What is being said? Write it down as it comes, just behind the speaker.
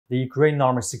the Ukrainian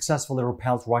army successfully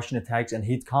repelled Russian attacks and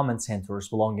hit command centers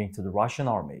belonging to the Russian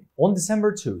army. On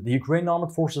December 2, the Ukrainian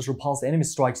Armed Forces repulsed enemy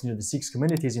strikes near the 6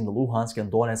 communities in the Luhansk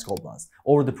and Donetsk Oblast.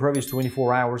 Over the previous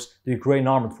 24 hours, the Ukrainian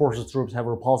Armed Forces troops have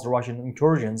repulsed Russian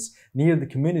incursions near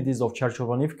the communities of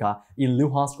Chervonopopivka in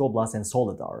Luhansk Oblast and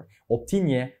Soledar,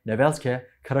 Opytne, Nevelske,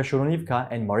 Krasnohorivka,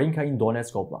 and Marinka in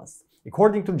Donetsk Oblast.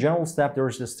 According to General Staff, there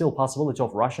is still possibility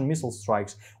of Russian missile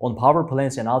strikes on power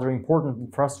plants and other important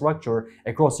infrastructure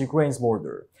across Ukraine's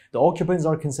border. The occupants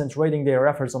are concentrating their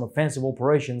efforts on offensive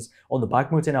operations on the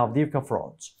Bakhmut and Avdiivka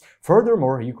fronts.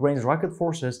 Furthermore, Ukraine's rocket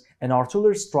forces and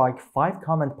artillery strike 5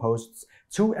 command posts,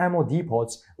 2 ammo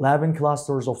depots, 11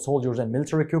 clusters of soldiers and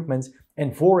military equipment,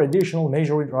 and 4 additional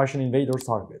major Russian invaders'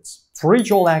 targets. For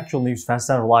each all actual news fast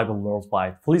and reliable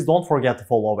worldwide, please don't forget to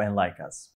follow and like us.